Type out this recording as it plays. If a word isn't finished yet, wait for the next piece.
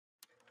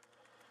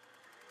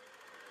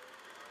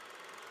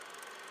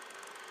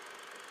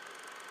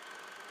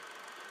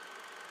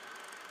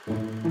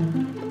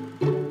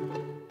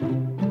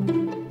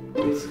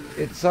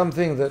It's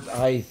something that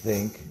I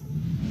think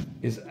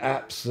is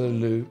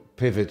absolute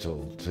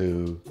pivotal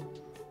to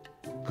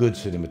good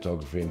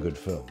cinematography and good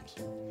films,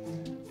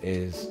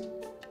 is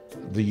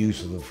the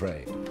use of the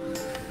frame.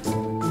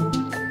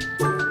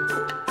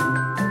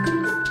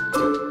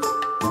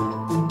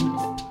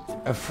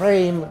 A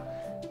frame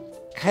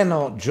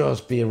cannot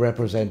just be a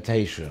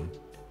representation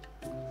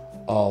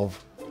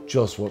of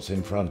just what's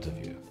in front of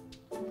you.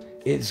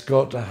 It's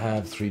got to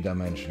have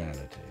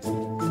three-dimensionality.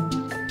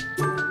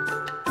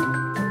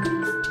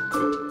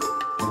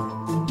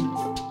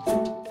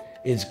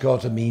 It's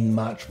got to mean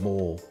much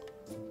more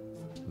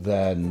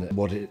than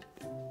what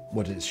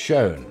it's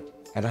shown.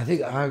 And I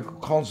think I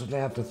constantly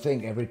have to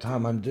think every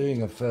time I'm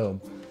doing a film,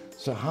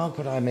 so how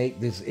could I make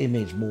this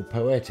image more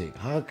poetic?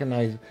 How can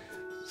I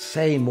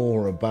say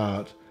more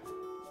about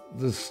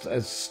the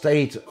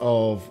state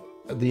of,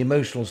 the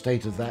emotional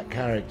state of that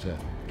character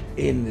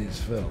in this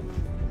film?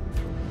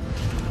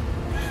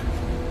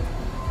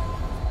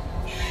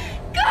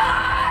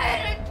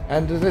 God!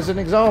 And there's an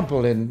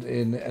example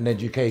in An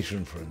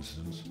Education, for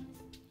instance.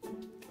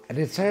 And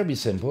it's terribly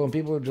simple, and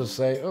people would just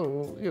say, oh,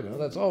 well, you know,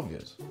 that's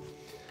obvious.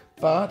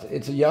 But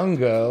it's a young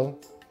girl,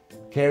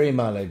 Carey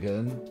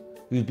Mulligan,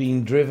 who's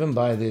being driven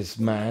by this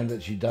man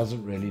that she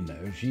doesn't really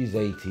know. She's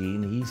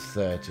 18, he's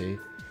 30.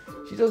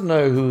 She doesn't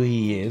know who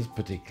he is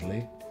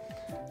particularly,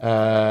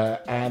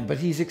 but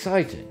he's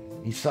exciting.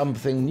 He's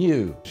something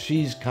new.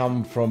 She's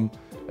come from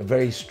a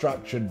very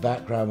structured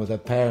background with her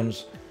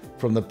parents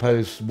from the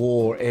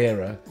post-war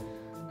era,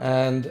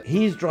 and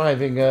he's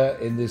driving her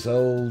in this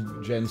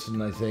old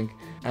Jensen, I think,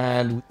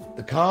 and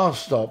the car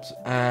stops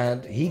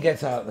and he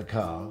gets out of the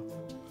car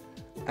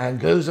and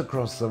goes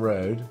across the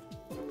road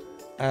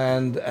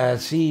and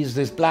sees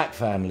this black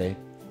family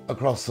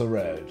across the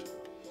road.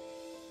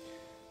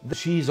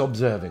 She's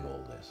observing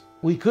all this.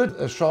 We could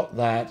have shot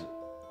that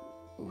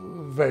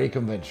very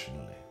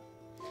conventionally.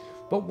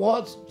 But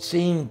what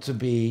seemed to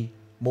be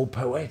more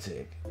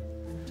poetic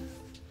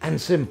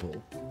and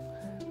simple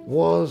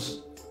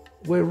was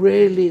where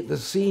really the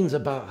scene's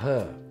about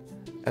her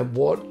and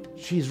what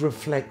she's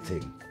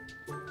reflecting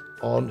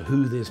on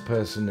who this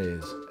person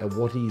is and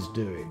what he's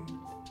doing.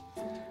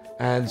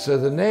 And so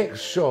the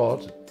next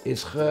shot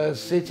is her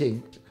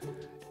sitting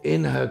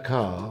in her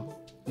car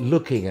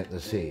looking at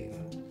the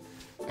scene.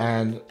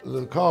 And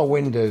the car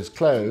window's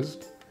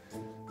closed,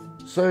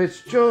 so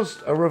it's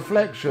just a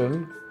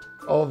reflection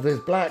of this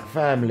black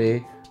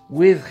family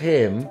with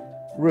him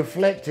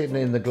reflected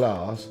in the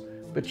glass,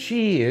 but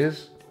she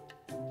is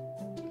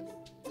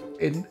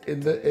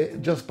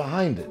just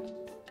behind it.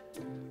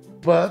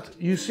 But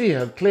you see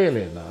her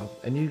clearly enough,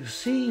 and you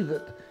see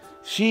that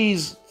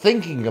she's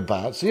thinking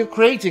about, so you're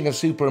creating a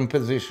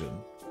superimposition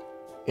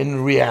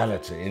in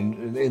reality,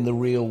 in the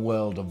real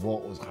world of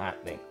what was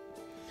happening.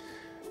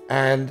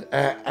 And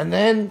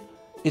then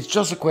it's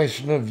just a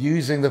question of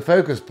using the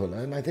focus puller,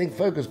 and I think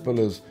focus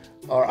pullers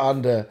are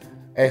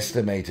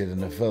underestimated in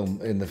the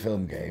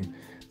film game.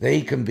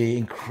 They can be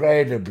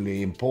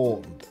incredibly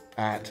important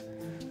at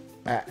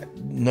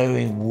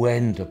knowing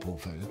when to pull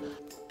focus.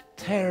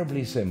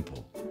 Terribly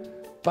simple,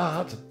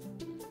 but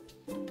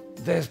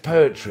there's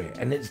poetry,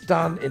 and it's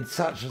done in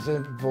such a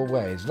simple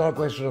way. It's not a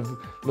question of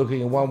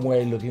looking in one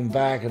way, looking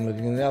back, and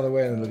looking in the other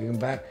way, and looking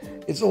back.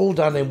 It's all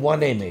done in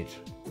one image.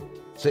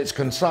 So it's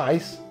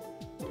concise,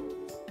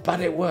 but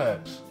it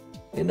works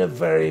in a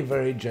very,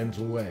 very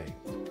gentle way.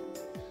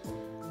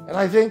 And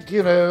I think,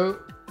 you know,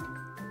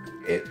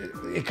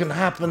 it can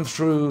happen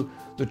through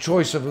the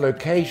choice of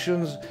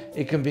locations.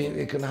 It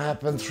can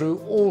happen through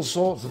all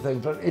sorts of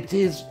things, but it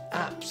is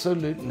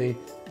absolutely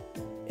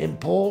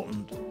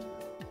important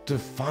to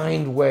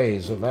find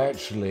ways of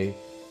actually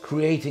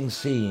creating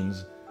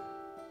scenes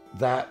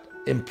that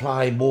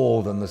imply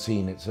more than the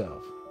scene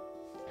itself.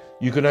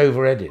 You can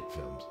over-edit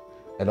films,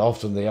 and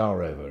often they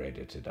are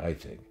over-edited, I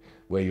think,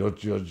 where you're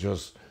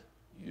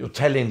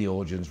telling the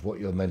audience what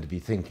you're meant to be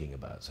thinking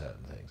about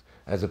certain things,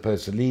 as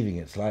opposed to leaving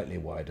it slightly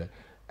wider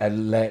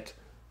and let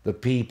the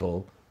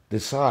people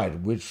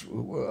decide which,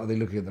 are they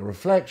looking at the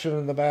reflection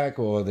in the back,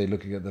 or are they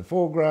looking at the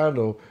foreground,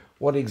 or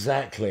what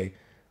exactly,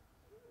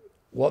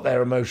 what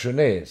their emotion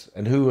is,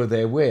 and who are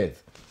they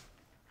with.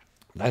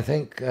 I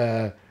think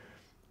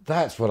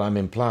that's what I'm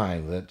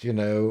implying, that, you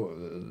know,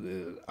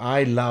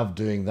 I love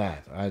doing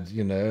that.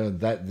 You know,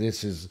 that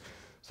this is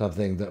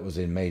something that was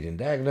made in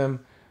Dagenham,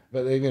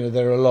 but, you know,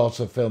 there are lots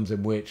of films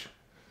in which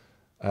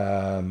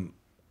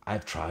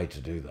I've tried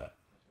to do that.